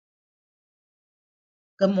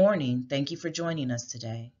Good morning. Thank you for joining us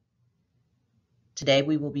today. Today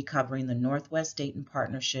we will be covering the Northwest Dayton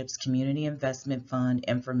Partnership's Community Investment Fund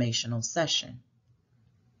informational session.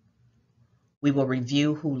 We will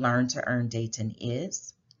review who Learn to Earn Dayton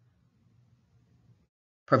is,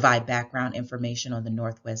 provide background information on the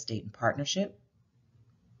Northwest Dayton Partnership,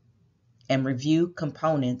 and review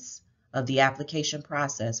components of the application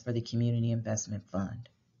process for the Community Investment Fund.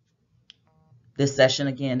 This session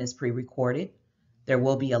again is pre-recorded. There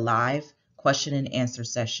will be a live question and answer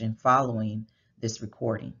session following this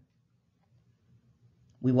recording.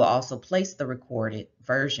 We will also place the recorded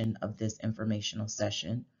version of this informational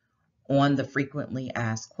session on the frequently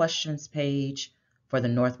asked questions page for the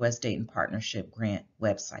Northwest Dayton Partnership Grant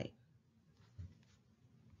website.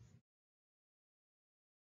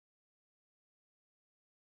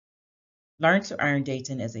 Learn to Earn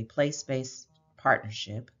Dayton is a place-based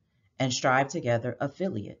partnership and Strive Together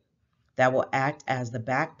affiliate that will act as the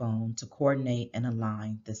backbone to coordinate and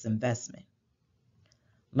align this investment.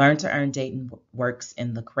 Learn to Earn Dayton works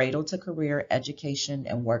in the cradle-to-career education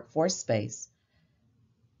and workforce space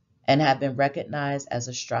and have been recognized as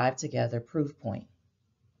a Strive Together proof point.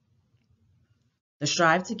 The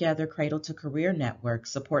Strive Together Cradle-to-Career Network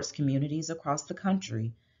supports communities across the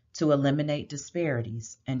country to eliminate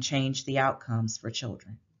disparities and change the outcomes for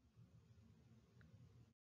children.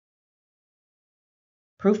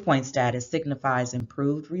 Proof point status signifies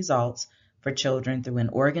improved results for children through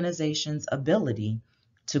an organization's ability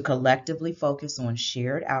to collectively focus on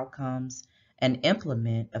shared outcomes and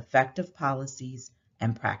implement effective policies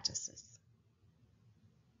and practices.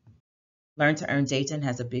 Learn to Earn Dayton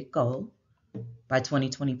has a big goal. By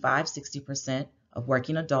 2025, 60% of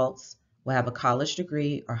working adults will have a college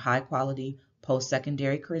degree or high-quality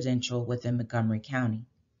post-secondary credential within Montgomery County.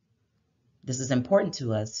 This is important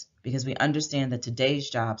to us because we understand that today's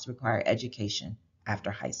jobs require education after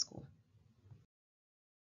high school.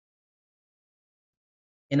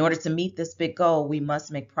 In order to meet this big goal, we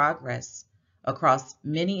must make progress across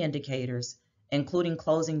many indicators, including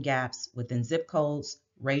closing gaps within zip codes,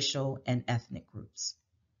 racial, and ethnic groups.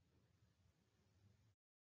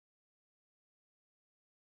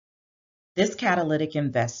 This catalytic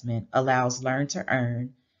investment allows Learn to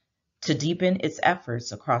Earn to deepen its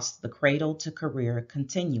efforts across the cradle-to-career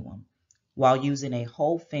continuum while using a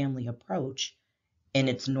whole family approach in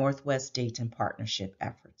its Northwest Dayton Partnership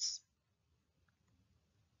efforts.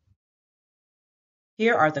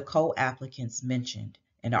 Here are the co-applicants mentioned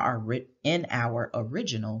in our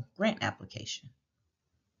original grant application.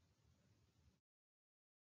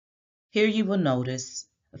 Here you will notice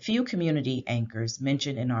a few community anchors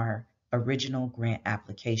mentioned in our original grant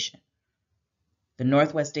application. The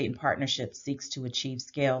Northwest Dayton Partnership seeks to achieve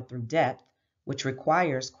scale through depth, which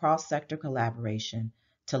requires cross-sector collaboration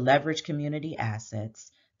to leverage community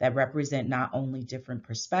assets that represent not only different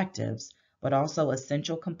perspectives, but also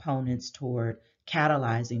essential components toward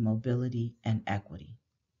catalyzing mobility and equity.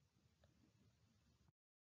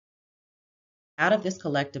 Out of this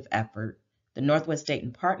collective effort, the Northwest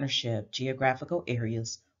Dayton Partnership geographical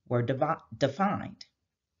areas were defined.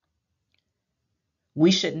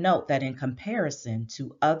 We should note that in comparison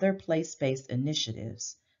to other place-based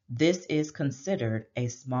initiatives, this is considered a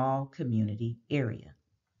small community area.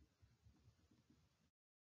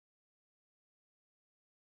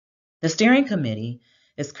 The steering committee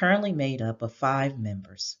is currently made up of 5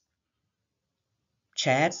 members: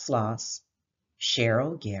 Chad Sloss,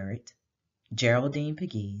 Cheryl Garrett, Geraldine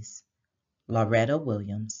Pegues, Loretta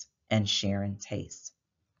Williams, and Sharon Tace.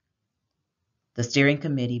 The steering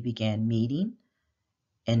committee began meeting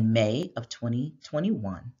in May of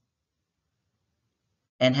 2021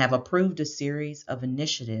 and have approved a series of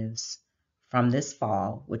initiatives from this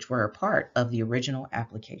fall, which were a part of the original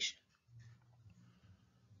application.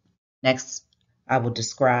 Next, I will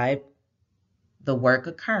describe the work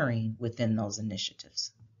occurring within those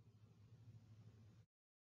initiatives.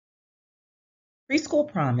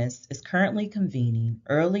 Preschool Promise is currently convening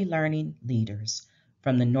early learning leaders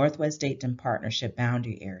from the Northwest Dayton Partnership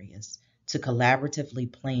boundary areas to collaboratively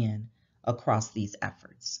plan across these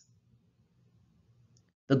efforts.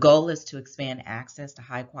 The goal is to expand access to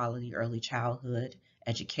high-quality early childhood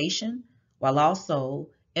education while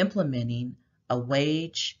also implementing a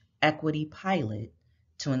wage equity pilot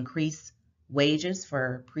to increase wages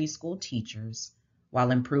for preschool teachers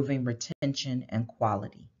while improving retention and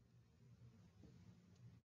quality.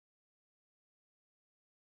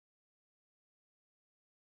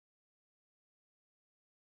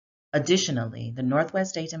 Additionally, the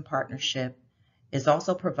Northwest Dayton Partnership is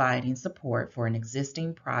also providing support for an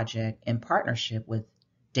existing project in partnership with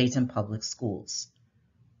Dayton Public Schools.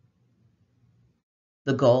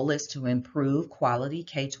 The goal is to improve quality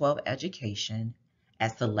K-12 education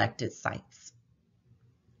at selected sites.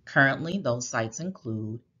 Currently, those sites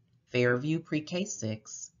include Fairview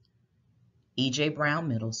Pre-K-6, E.J. Brown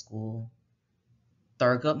Middle School,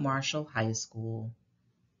 Thurgood Marshall High School,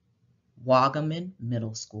 Wagaman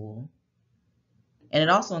Middle School, and it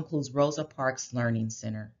also includes Rosa Parks Learning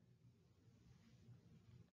Center.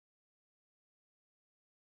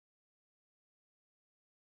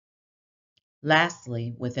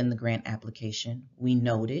 Lastly, within the grant application, we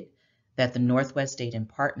noted that the Northwest Dayton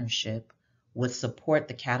Partnership would support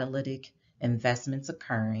the catalytic investments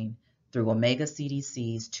occurring through Omega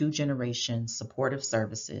CDC's two-generation supportive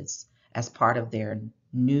services as part of their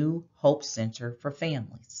new Hope Center for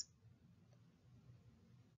Families.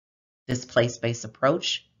 This place-based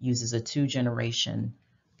approach uses a two-generation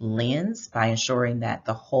lens by ensuring that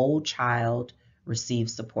the whole child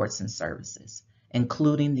receives supports and services,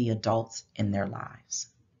 including the adults in their lives.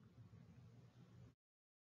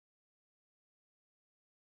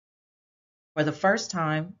 For the first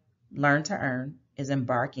time, Learn to Earn is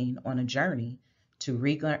embarking on a journey to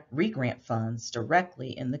re-grant funds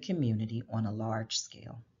directly in the community on a large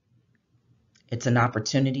scale. It's an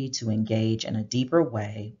opportunity to engage in a deeper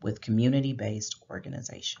way with community-based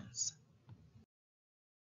organizations.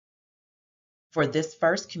 For this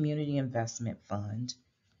first community investment fund,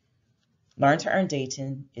 Learn to Earn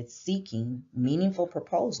Dayton is seeking meaningful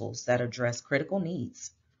proposals that address critical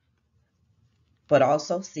needs, but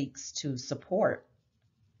also seeks to support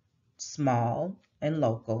small and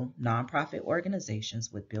local nonprofit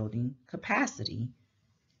organizations with building capacity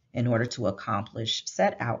in order to accomplish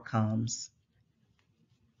set outcomes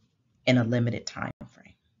in a limited time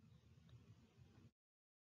frame.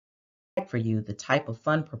 For you, the type of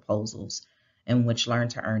fund proposals in which Learn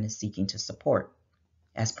to Earn is seeking to support.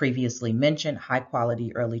 As previously mentioned, high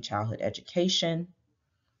quality early childhood education,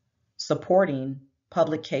 supporting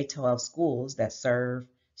public K-12 schools that serve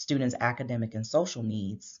students' academic and social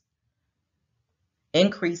needs,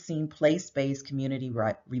 increasing place-based community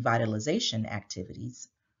revitalization activities,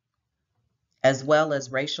 as well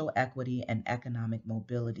as racial equity and economic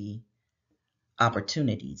mobility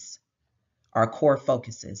opportunities are core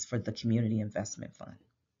focuses for the Community Investment Fund.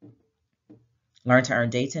 Learn to Earn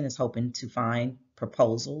Dayton is hoping to find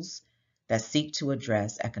proposals that seek to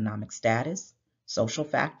address economic status, social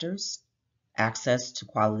factors, access to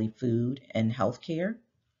quality food and health care,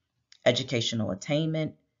 educational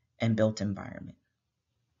attainment, and built environment.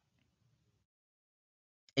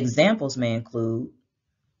 Examples may include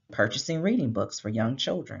purchasing reading books for young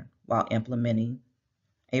children while implementing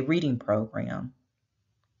a reading program,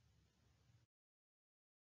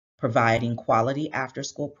 providing quality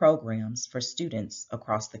after-school programs for students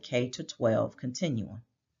across the K-12 continuum,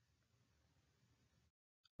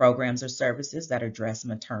 programs or services that address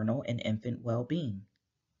maternal and infant well-being,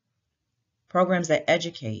 programs that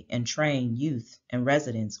educate and train youth and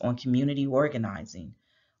residents on community organizing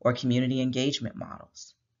or community engagement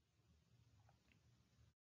models,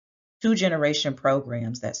 two-generation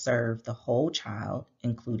programs that serve the whole child,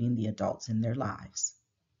 including the adults in their lives.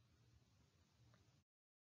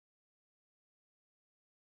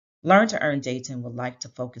 Learn to Earn Dayton would like to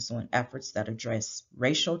focus on efforts that address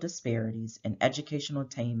racial disparities in educational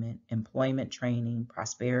attainment, employment training,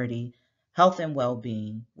 prosperity, health and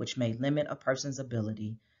well-being, which may limit a person's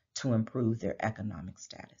ability to improve their economic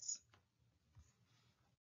status.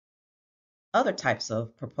 Other types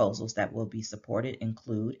of proposals that will be supported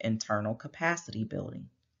include internal capacity building.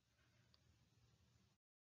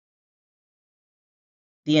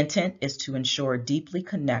 The intent is to ensure deeply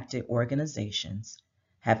connected organizations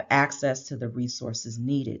have access to the resources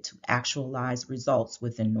needed to actualize results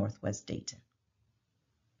within Northwest Dayton.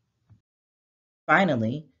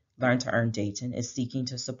 Finally, Learn to Earn Dayton is seeking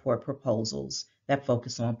to support proposals that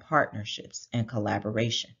focus on partnerships and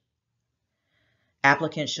collaboration.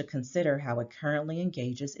 Applicants should consider how it currently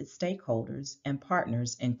engages its stakeholders and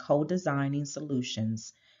partners in co-designing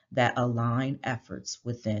solutions that align efforts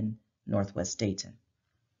within Northwest Dayton.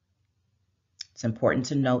 It's important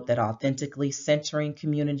to note that authentically centering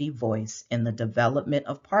community voice in the development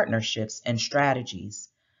of partnerships and strategies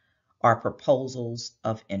are proposals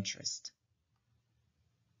of interest.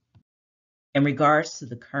 In regards to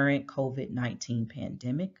the current COVID-19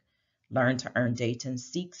 pandemic, Learn to Earn Dayton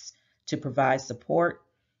seeks to provide support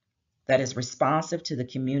that is responsive to the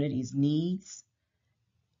community's needs,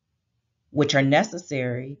 which are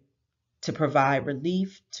necessary to provide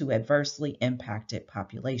relief to adversely impacted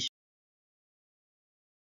populations.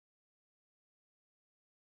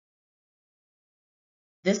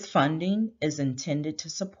 This funding is intended to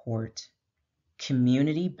support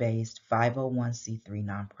community-based 501c3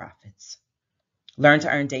 nonprofits. Learn to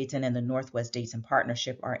Earn Dayton and the Northwest Dayton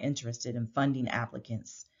Partnership are interested in funding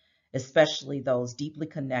applicants, especially those deeply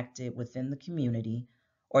connected within the community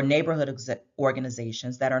or neighborhood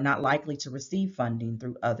organizations that are not likely to receive funding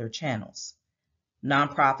through other channels.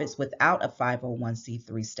 Nonprofits without a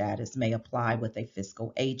 501c3 status may apply with a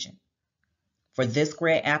fiscal agent. For this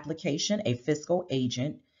grant application, a fiscal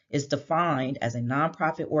agent is defined as a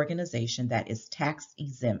nonprofit organization that is tax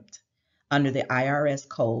exempt under the IRS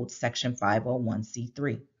Code Section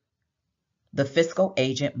 501c3. The fiscal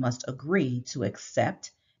agent must agree to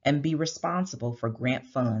accept and be responsible for grant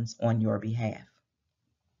funds on your behalf.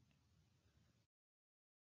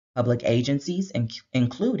 Public agencies,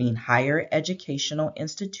 including higher educational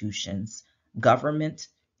institutions, government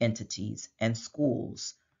entities, and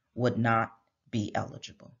schools, would not be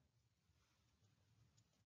eligible.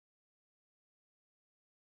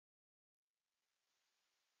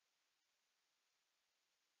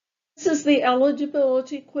 This is the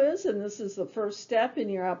eligibility quiz, and this is the first step in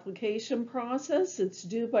your application process. It's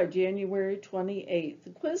due by January 28th. The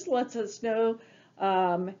quiz lets us know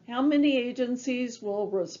how many agencies will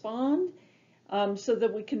respond so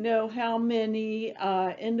that we can know how many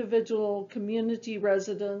individual community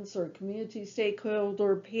residents or community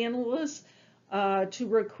stakeholder panelists to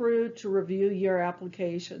recruit to review your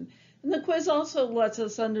application. And the quiz also lets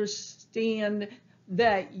us understand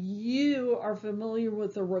that you are familiar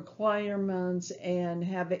with the requirements and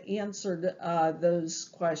have answered those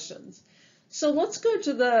questions. So let's go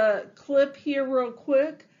to the clip here real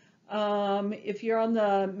quick. If you're on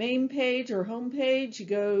the main page or home page, you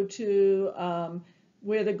go to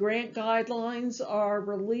where the grant guidelines are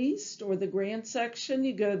released, or the grant section.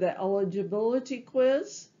 You go to the eligibility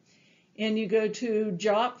quiz, and you go to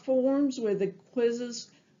job forms where the quiz is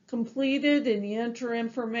completed, and you enter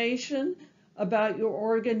information about your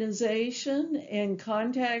organization and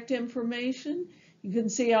contact information. You can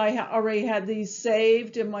see I already had these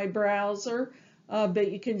saved in my browser,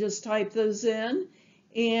 but you can just type those in,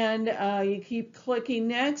 and you keep clicking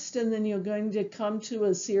next, and then you're going to come to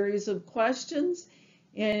a series of questions,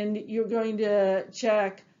 and you're going to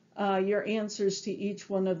check your answers to each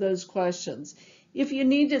one of those questions. If you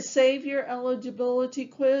need to save your eligibility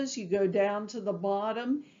quiz, you go down to the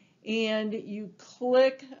bottom and you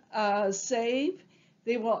click save.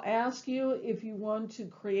 They will ask you if you want to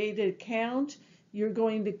create an account. You're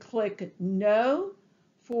going to click no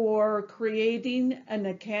for creating an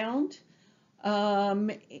account.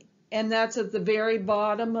 And that's at the very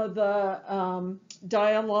bottom of the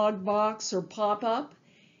dialog box or pop-up.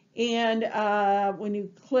 And when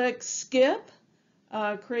you click skip,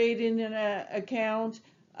 creating an account,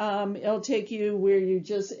 it'll take you where you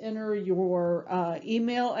just enter your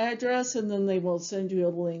email address, and then they will send you a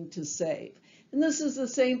link to save. And this is the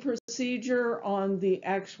same procedure on the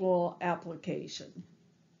actual application.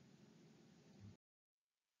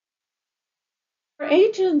 For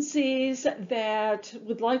agencies that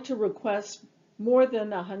would like to request more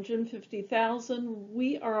than $150,000,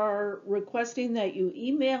 we are requesting that you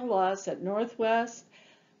email us at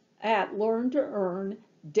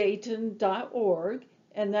northwest@learntoearndayton.org,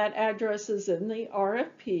 and that address is in the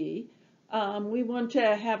RFP. We want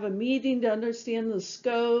to have a meeting to understand the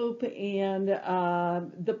scope and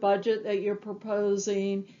the budget that you're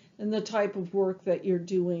proposing and the type of work that you're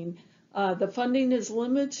doing. The funding is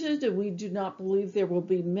limited, and we do not believe there will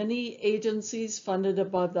be many agencies funded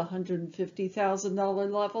above the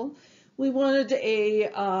 $150,000 level. We wanted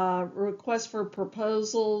a request for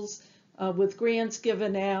proposals with grants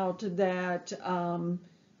given out that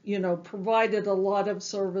provided a lot of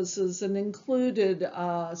services and included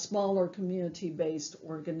smaller community-based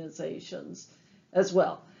organizations as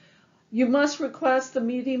well. You must request the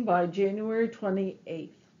meeting by January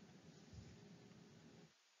 28th.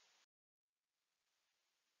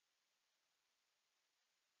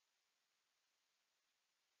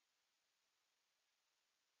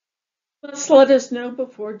 Must let us know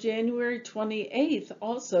before January 28th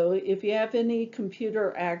also if you have any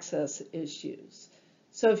computer access issues.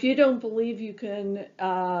 So if you don't believe you can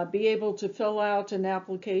be able to fill out an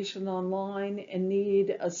application online and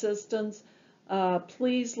need assistance,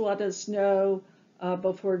 please let us know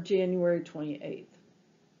before January 28th.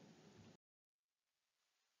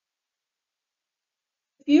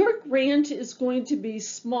 If your grant is going to be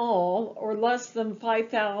small or less than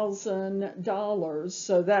 $5,000,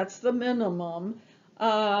 so that's the minimum,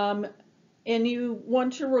 and you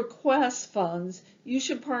want to request funds, you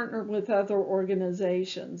should partner with other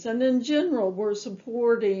organizations. And in general, we're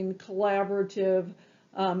supporting collaborative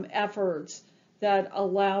efforts that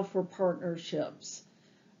allow for partnerships.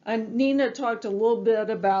 Nina talked a little bit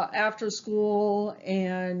about after school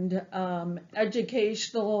and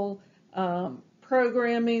educational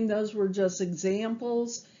programming. Those were just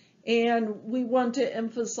examples. And we want to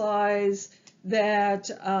emphasize that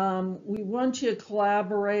we want you to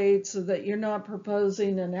collaborate so that you're not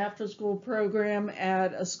proposing an after school program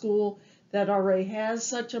at a school that already has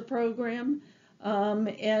such a program.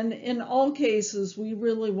 And in all cases, we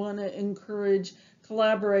really want to encourage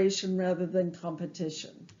collaboration rather than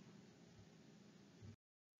competition.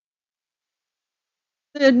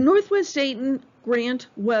 The Northwest Dayton grant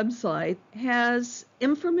website has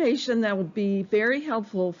information that will be very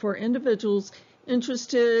helpful for individuals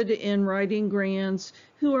interested in writing grants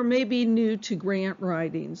who are maybe new to grant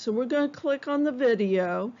writing. So we're going to click on the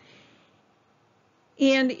video,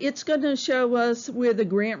 and it's going to show us where the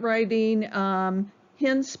grant writing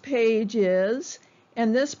hints page is.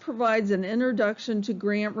 And this provides an introduction to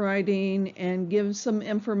grant writing and gives some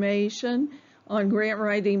information on grant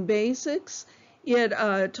writing basics. It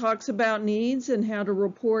talks about needs and how to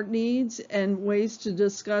report needs and ways to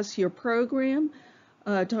discuss your program.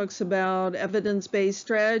 Talks about evidence-based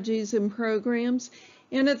strategies and programs.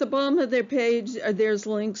 And at the bottom of their page, there's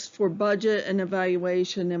links for budget and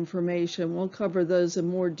evaluation information. We'll cover those in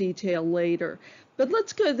more detail later. But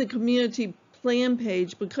let's go to the community plan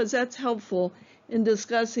page because that's helpful in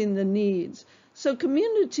discussing the needs. So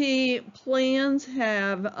community plans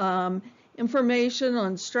have information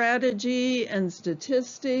on strategy and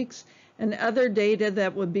statistics and other data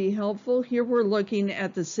that would be helpful. Here we're looking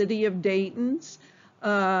at the City of Dayton's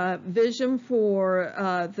vision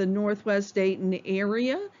for the Northwest Dayton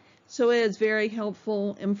area. So it has very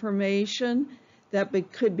helpful information that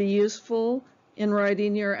could be useful in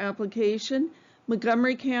writing your application.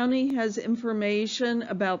 Montgomery County has information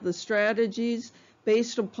about the strategies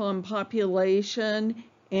based upon population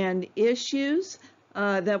and issues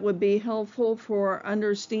that would be helpful for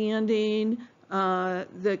understanding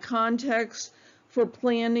the context for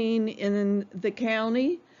planning in the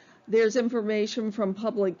county. There's information from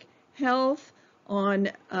public health on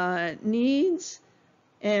needs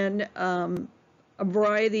and a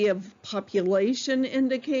variety of population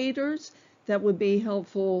indicators that would be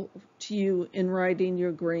helpful to you in writing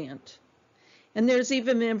your grant. And there's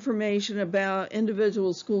even information about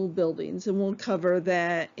individual school buildings, and we'll cover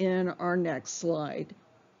that in our next slide.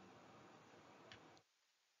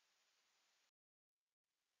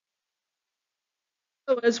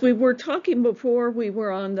 So as we were talking before, we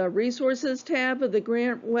were on the resources tab of the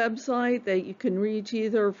grant website that you can reach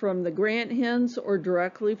either from the grant hints or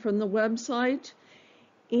directly from the website.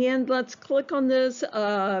 And let's click on this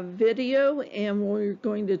video, and we're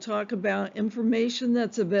going to talk about information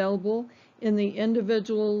that's available in the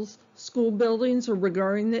individual school buildings or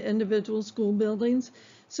regarding the individual school buildings.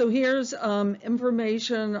 So here's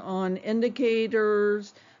information on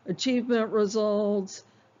indicators, achievement results.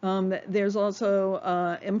 There's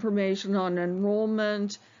also information on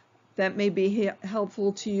enrollment that may be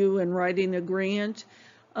helpful to you in writing a grant.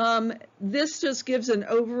 This just gives an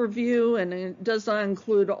overview and it does not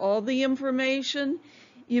include all the information.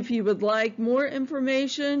 If you would like more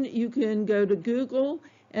information, you can go to Google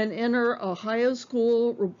and enter Ohio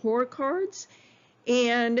School Report Cards,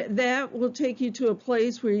 and that will take you to a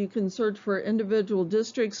place where you can search for individual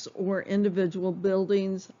districts or individual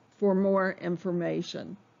buildings for more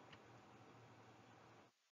information.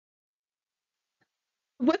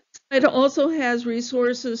 The website also has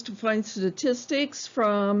resources to find statistics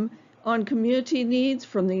on community needs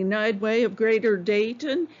from the United Way of Greater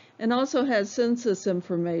Dayton, and also has census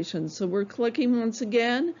information. So we're clicking once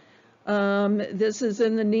again. This is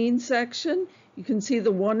in the needs section. You can see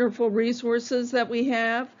the wonderful resources that we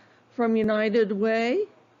have from United Way,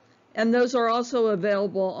 and those are also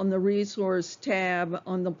available on the resource tab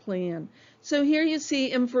on the plan. So here you see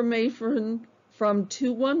information from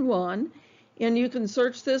 211. And you can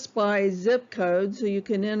search this by zip code, so you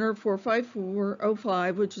can enter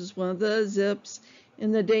 45405, which is one of the zips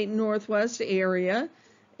in the Dayton Northwest area,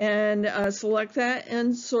 and select that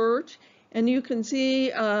and search. And you can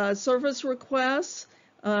see service requests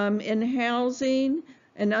in housing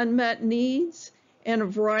and unmet needs and a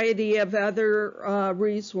variety of other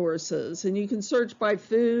resources. And you can search by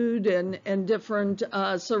food and different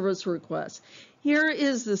service requests. Here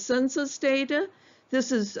is the census data.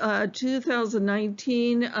 This is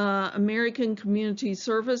 2019 American Community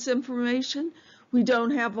Service information. We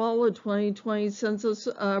don't have all of 2020 census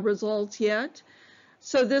results yet.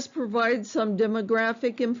 So this provides some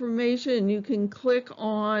demographic information. You can click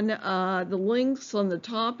on the links on the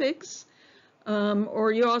topics,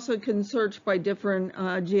 or you also can search by different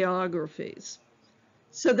geographies.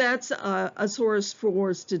 So that's a source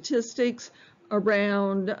for statistics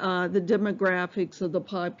around the demographics of the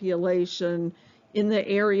population in the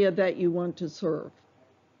area that you want to serve.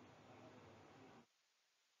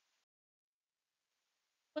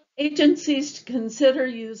 Agencies to consider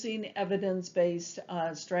using evidence-based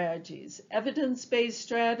strategies. Evidence-based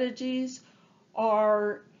strategies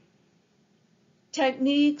are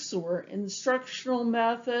techniques or instructional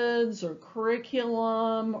methods or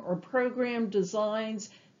curriculum or program designs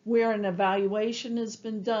where an evaluation has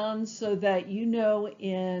been done so that you know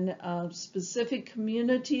in specific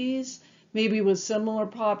communities, maybe with similar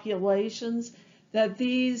populations, that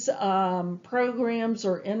these programs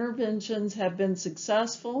or interventions have been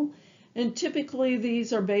successful. And typically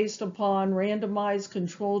these are based upon randomized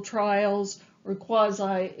control trials or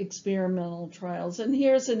quasi-experimental trials. And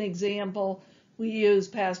here's an example. We use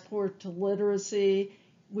Passport to Literacy,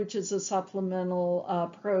 which is a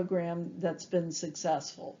supplemental program that's been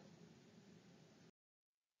successful.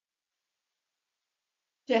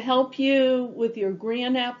 To help you with your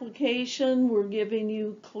grant application, we're giving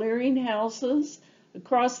you clearinghouses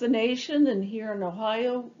across the nation and here in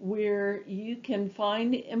Ohio where you can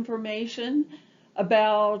find information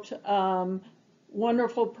about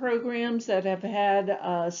wonderful programs that have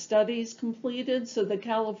had studies completed. So the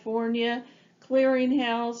California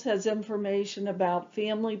Clearinghouse has information about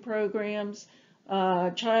family programs,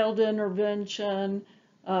 child intervention,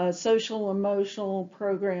 social emotional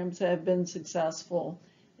programs that have been successful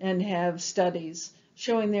and have studies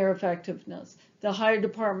showing their effectiveness. The Ohio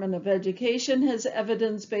Department of Education has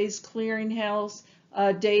evidence-based clearinghouse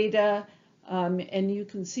data, and you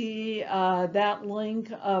can see that link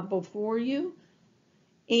before you.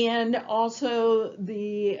 And also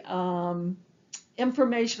the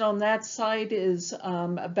information on that site is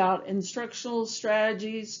about instructional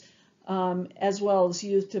strategies as well as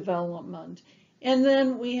youth development. And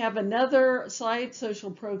then we have another site, Social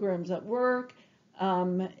Programs at Work,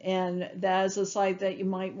 and that is a site that you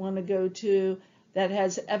might want to go to that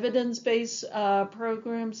has evidence-based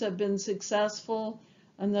programs that have been successful,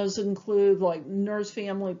 and those include like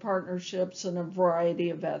nurse-family partnerships and a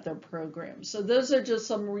variety of other programs. So those are just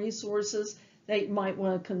some resources that you might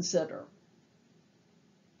want to consider.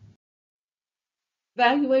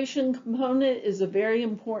 Evaluation component is a very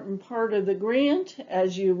important part of the grant,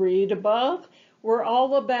 as you read above. We're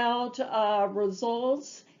all about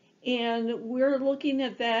results, and we're looking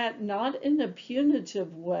at that not in a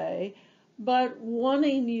punitive way, but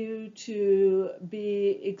wanting you to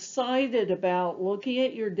be excited about looking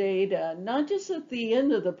at your data, not just at the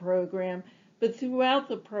end of the program, but throughout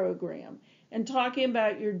the program, and talking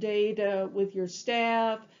about your data with your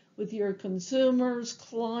staff, with your consumers,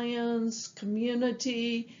 clients,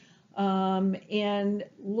 community, and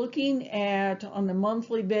looking at on a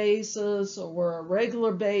monthly basis or a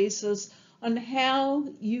regular basis on how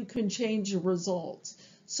you can change your results.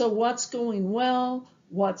 So what's going well,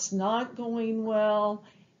 what's not going well,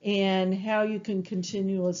 and how you can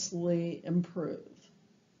continuously improve.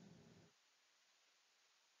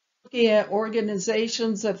 Looking at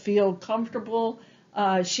organizations that feel comfortable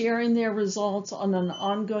sharing their results on an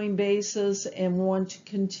ongoing basis and want to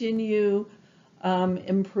continue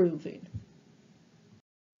improving.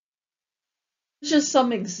 Just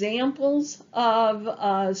some examples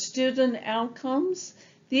of student outcomes.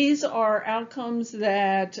 These are outcomes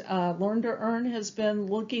that Learn to Earn has been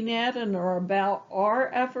looking at and are about our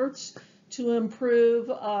efforts to improve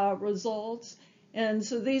results. And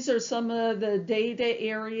so these are some of the data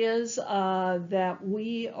areas that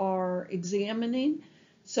we are examining.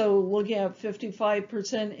 So looking at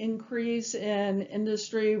 55% increase in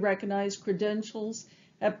industry recognized credentials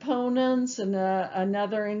at Ponens and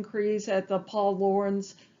another increase at the Paul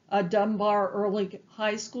Lawrence Dunbar Early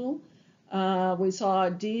High School. We saw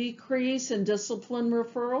a decrease in discipline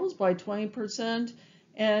referrals by 20%.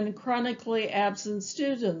 And chronically absent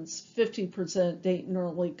students, 50% Dayton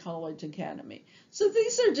Early College Academy. So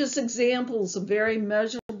these are just examples of very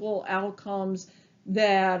measurable outcomes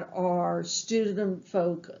that are student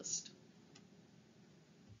focused.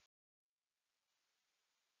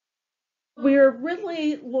 We're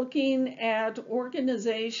really looking at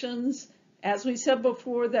organizations, as we said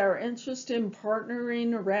before, that are interested in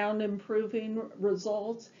partnering around improving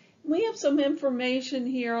results. We have some information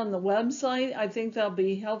here on the website. I think that'll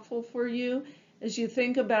be helpful for you as you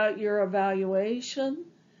think about your evaluation.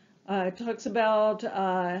 It talks about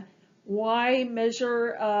why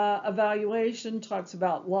measure evaluation, talks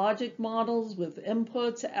about logic models with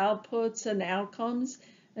inputs, outputs, and outcomes,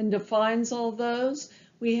 and defines all those.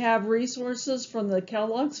 We have resources from the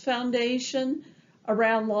Kellogg's Foundation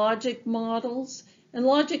around logic models. And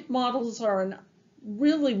logic models are an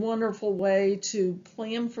really wonderful way to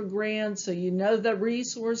plan for grants, so you know the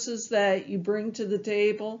resources that you bring to the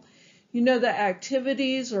table, you know the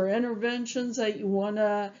activities or interventions that you want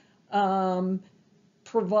to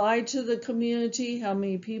provide to the community, how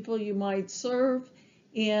many people you might serve,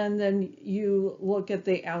 and then you look at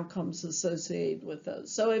the outcomes associated with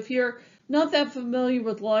those. So if you're not that familiar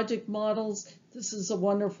with logic models, this is a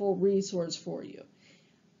wonderful resource for you.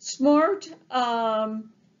 SMART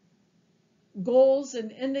goals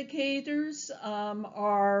and indicators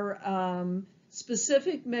are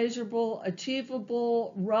specific, measurable,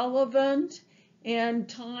 achievable, relevant, and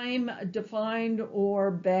time defined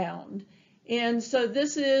or bound. And so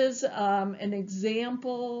this is an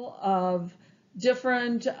example of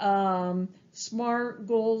different SMART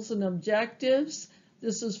goals and objectives.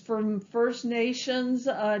 This is from First Nations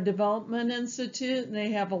Development Institute, and they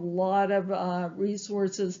have a lot of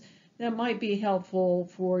resources that might be helpful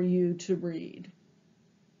for you to read.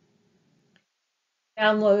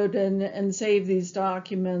 Download and save these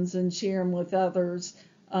documents and share them with others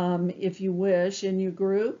if you wish in your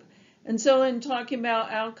group. And so in talking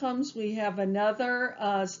about outcomes, we have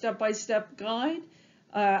another step-by-step guide.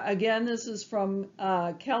 Again, this is from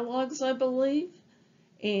Kellogg's, I believe.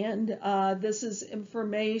 And this is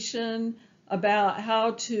information about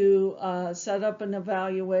how to set up an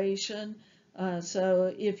evaluation.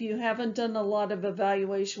 So if you haven't done a lot of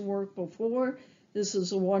evaluation work before, this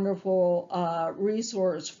is a wonderful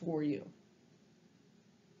resource for you.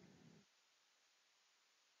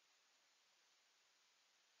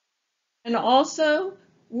 And also,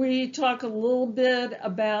 we talk a little bit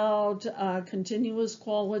about continuous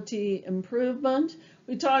quality improvement.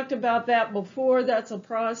 We talked about that before. That's a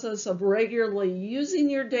process of regularly using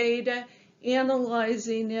your data,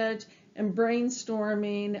 analyzing it, and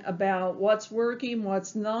brainstorming about what's working,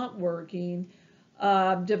 what's not working,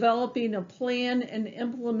 developing a plan and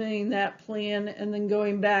implementing that plan, and then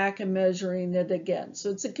going back and measuring it again.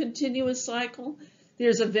 So it's a continuous cycle.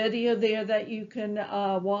 There's a video there that you can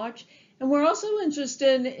watch. And we're also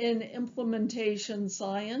interested in implementation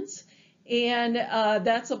science. And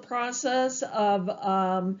that's a process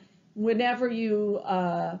of whenever you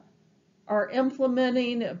are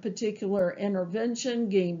implementing a particular intervention,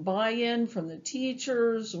 getting buy-in from the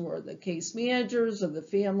teachers or the case managers or the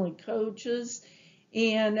family coaches,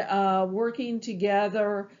 and working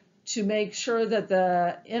together to make sure that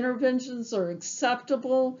the interventions are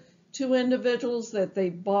acceptable to individuals, that they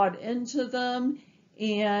bought into them,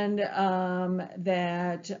 and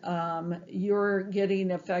that you're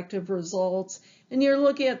getting effective results, and you're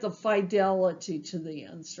looking at the fidelity to the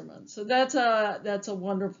instrument. So that's a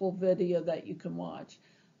wonderful video that you can watch.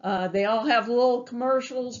 They all have little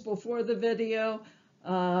commercials before the video,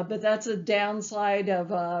 but that's a downside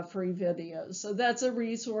of free videos. So that's a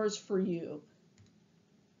resource for you.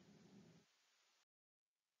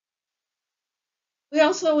 We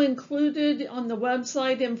also included on the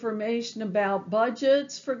website information about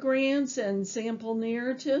budgets for grants and sample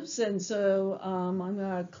narratives. And so I'm going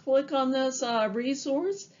to click on this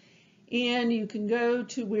resource, and you can go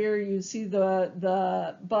to where you see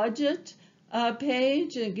the budget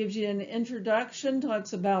page. It gives you an introduction,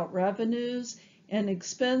 talks about revenues and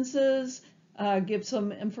expenses, gives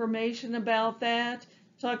some information about that,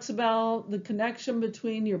 talks about the connection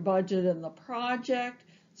between your budget and the project.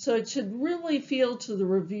 So it should really feel to the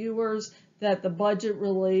reviewers that the budget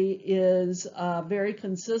really is very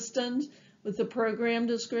consistent with the program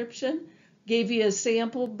description. Gave you a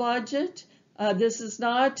sample budget. This is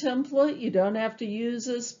not a template. You don't have to use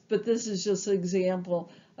this, but this is just an example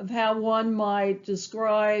of how one might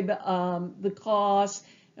describe the cost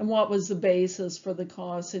and what was the basis for the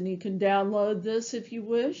cost. And you can download this if you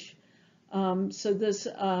wish. So this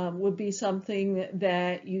would be something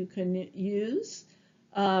that you can use.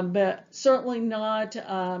 But certainly not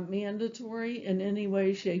mandatory in any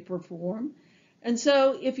way, shape, or form. And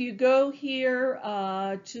so if you go here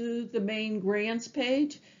to the main grants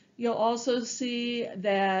page, you'll also see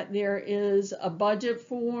that there is a budget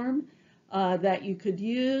form that you could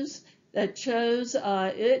use that shows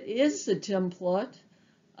it is a template.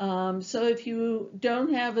 So if you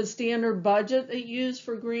don't have a standard budget that you use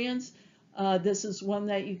for grants, this is one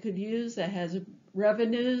that you could use that has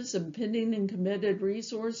revenues and pending and committed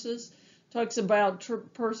resources, talks about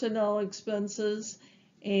personnel expenses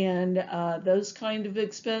and those kind of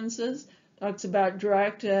expenses, talks about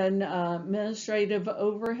direct and administrative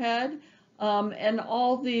overhead, and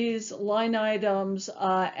all these line items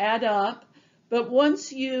add up. But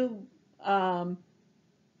once you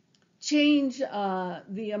change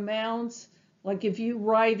the amounts, like if you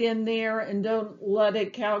write in there and don't let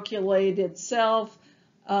it calculate itself,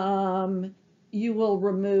 you will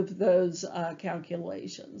remove those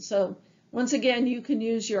calculations. So once again, you can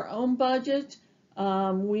use your own budget.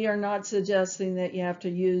 We are not suggesting that you have to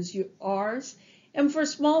use ours. And for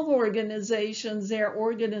small organizations, their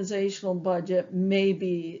organizational budget may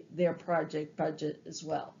be their project budget as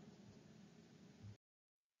well.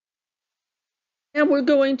 And we're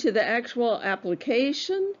going to the actual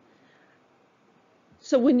application.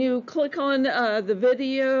 So when you click on the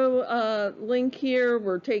video link here,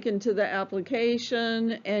 we're taken to the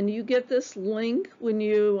application, and you get this link when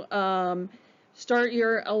you start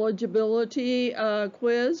your eligibility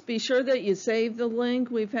quiz. Be sure that you save the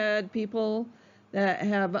link. We've had people that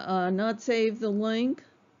have not saved the link.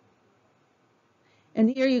 And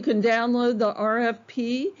here you can download the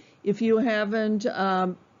RFP if you haven't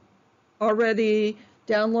already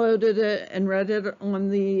downloaded it and read it on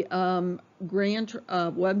the grant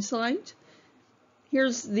website.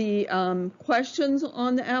 Here's the questions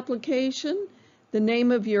on the application, the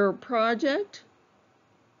name of your project.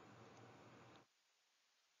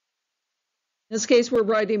 In this case, we're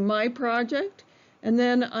writing my project, and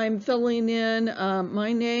then I'm filling in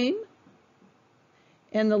my name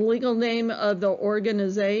and the legal name of the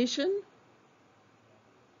organization,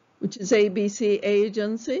 which is ABC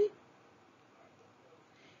Agency,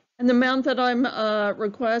 and the amount that I'm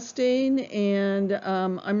requesting, and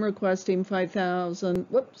I'm requesting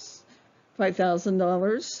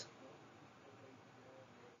 $5,000.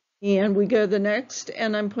 And we go to the next,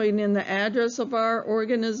 and I'm putting in the address of our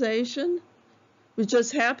organization, which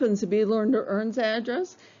just happens to be Learn to Earn's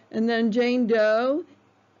address. And then Jane Doe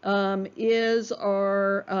is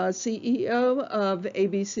our CEO of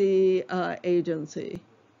ABC Agency.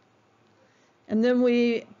 And then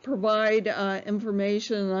we provide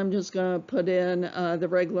information, and I'm just going to put in the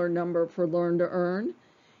regular number for Learn to Earn.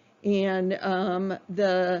 And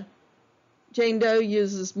the Jane Doe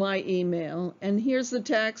uses my email. And here's the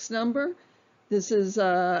tax number. This is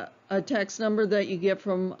a tax number that you get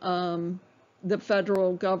from the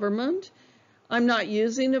federal government. I'm not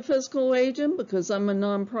using a fiscal agent because I'm a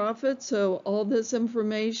nonprofit, so all this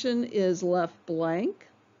information is left blank.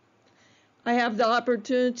 I have the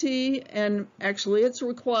opportunity, and actually it's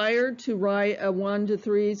required, to write a 1 to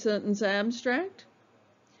 3 sentence abstract.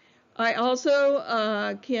 I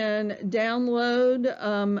also can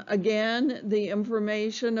download, again, the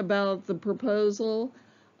information about the proposal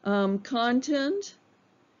content.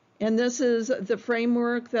 And this is the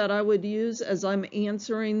framework that I would use as I'm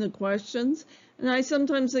answering the questions. And I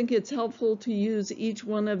sometimes think it's helpful to use each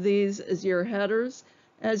one of these as your headers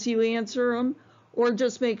as you answer them, or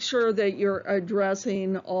just make sure that you're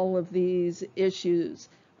addressing all of these issues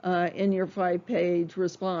in your 5-page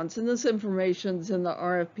response. And this information is in the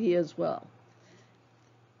RFP as well.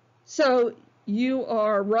 So you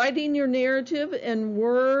are writing your narrative in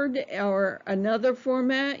Word or another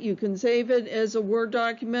format. You can save it as a Word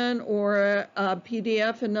document or a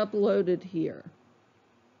PDF and upload it here.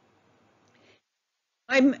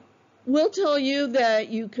 I will tell you that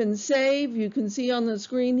you can save. You can see on the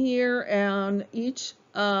screen here on each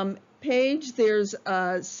page there's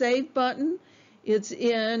a save button. It's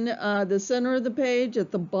in the center of the page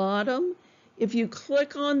at the bottom. If you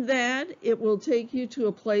click on that, it will take you to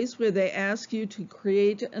a place where they ask you to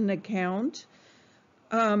create an account.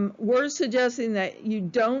 We're suggesting that you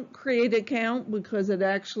don't create an account because it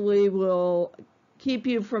actually will keep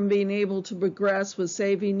you from being able to progress with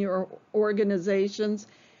saving your organization's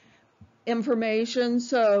information.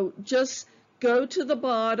 So just go to the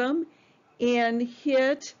bottom and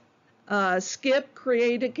hit skip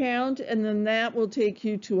create account, and then that will take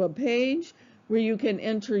you to a page where you can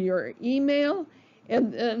enter your email,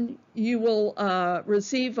 and then you will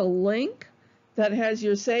receive a link that has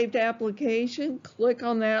your saved application. Click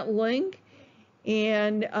on that link,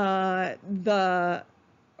 and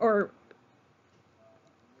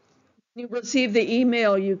you receive the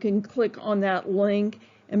email, you can click on that link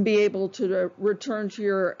and be able to return to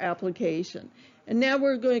your application. And now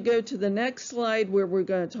we're going to go to the next slide where we're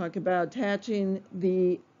going to talk about attaching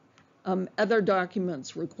the other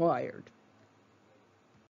documents required.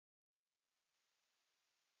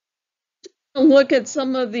 Look at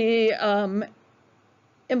some of the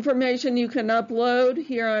information you can upload.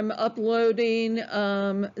 Here I'm uploading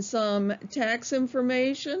some tax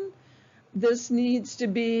information. This needs to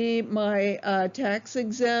be my tax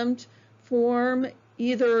exempt form,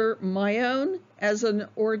 either my own as an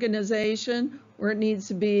organization, or it needs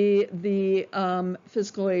to be the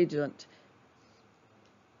fiscal agent.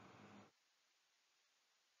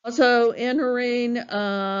 Also entering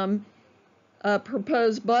a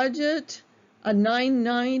proposed budget, a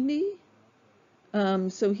 990.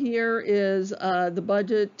 So here is the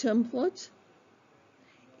budget template.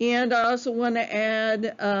 And I also want to add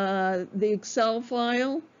the Excel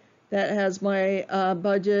file that has my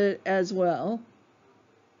budget as well.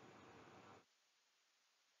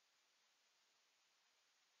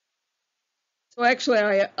 So actually,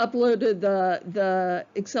 I uploaded the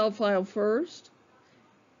Excel file first,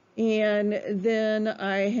 and then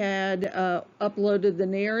I had uploaded the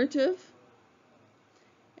narrative.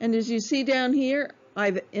 And as you see down here,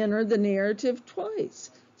 I've entered the narrative twice.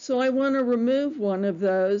 So I want to remove one of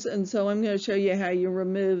those, and so I'm going to show you how you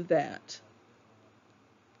remove that.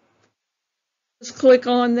 Just click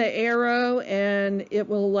on the arrow, and it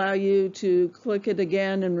will allow you to click it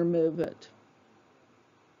again and remove it.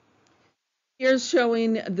 Here's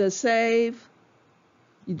showing the save.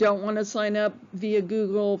 You don't want to sign up via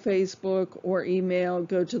Google, Facebook, or email.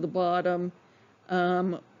 Go to the bottom,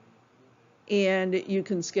 and you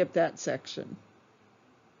can skip that section.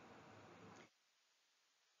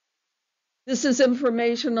 This is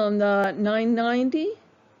information on the 990,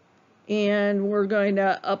 and we're going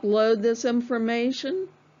to upload this information.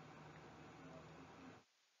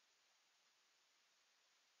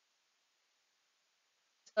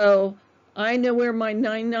 So I know where my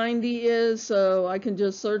 990 is, so I can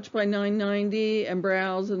just search by 990 and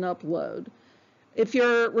browse and upload. If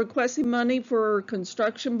you're requesting money for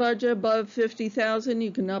construction budget above 50,000,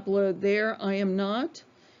 you can upload there. I am not.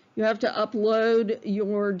 You have to upload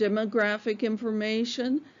your demographic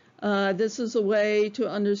information. This is a way to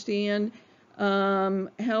understand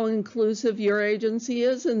how inclusive your agency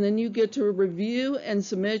is, and then you get to review and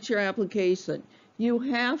submit your application. You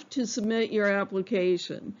have to submit your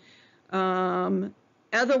application.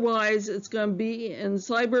 Otherwise, it's going to be in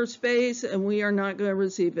cyberspace, and we are not going to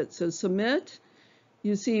receive it. So submit.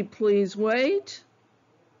 You see, please wait.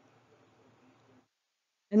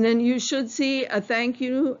 And then you should see a thank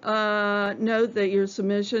you note that your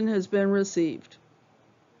submission has been received.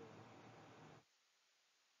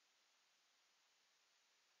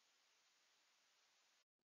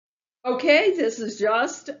 Okay, this is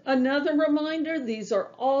just another reminder. These are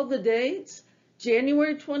all the dates.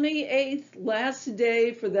 January 28th, last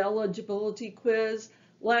day for the eligibility quiz.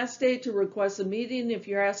 Last day to request a meeting if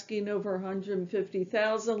you're asking over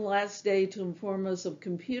 150,000. Last day to inform us of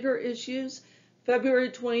computer issues. February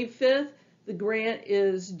 25th, the grant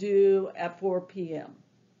is due at 4 p.m.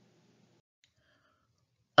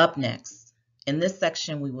 Up next, in this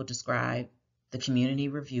section, we will describe the community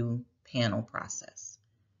review panel process.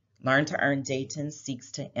 Learn to Earn Dayton seeks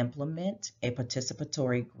to implement a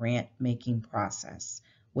participatory grant-making process,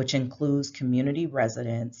 which includes community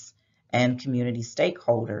residents and community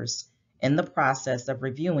stakeholders in the process of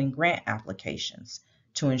reviewing grant applications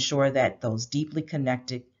to ensure that those deeply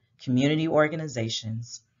connected community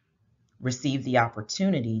organizations receive the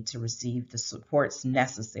opportunity to receive the supports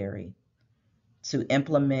necessary to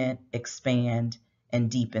implement, expand,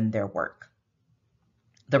 and deepen their work.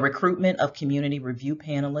 The recruitment of community review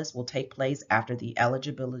panelists will take place after the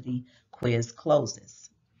eligibility quiz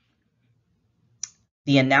closes.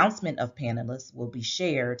 The announcement of panelists will be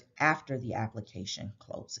shared after the application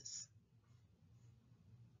closes.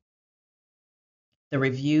 The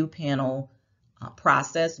review panel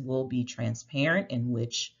process will be transparent, in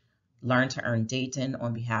which Learn to Earn Dayton,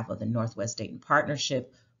 on behalf of the Northwest Dayton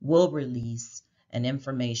Partnership, will release an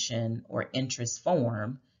information or interest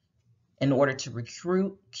form in order to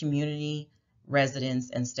recruit community residents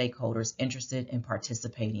and stakeholders interested in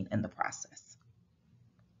participating in the process.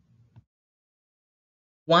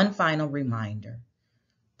 One final reminder,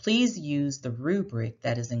 please use the rubric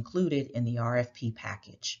that is included in the RFP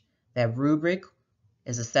package. That rubric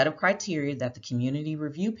is a set of criteria that the community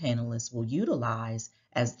review panelists will utilize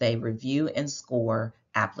as they review and score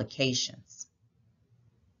applications.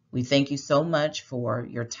 We thank you so much for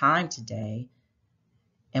your time today,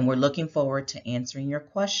 and we're looking forward to answering your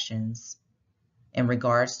questions in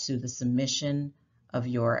regards to the submission of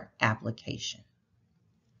your application.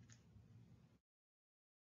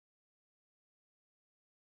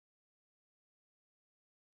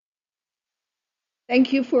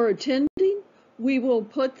 Thank you for attending. We will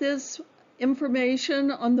put this information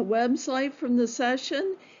on the website from the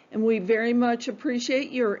session, and we very much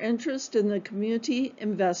appreciate your interest in the Community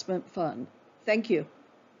Investment Fund. Thank you.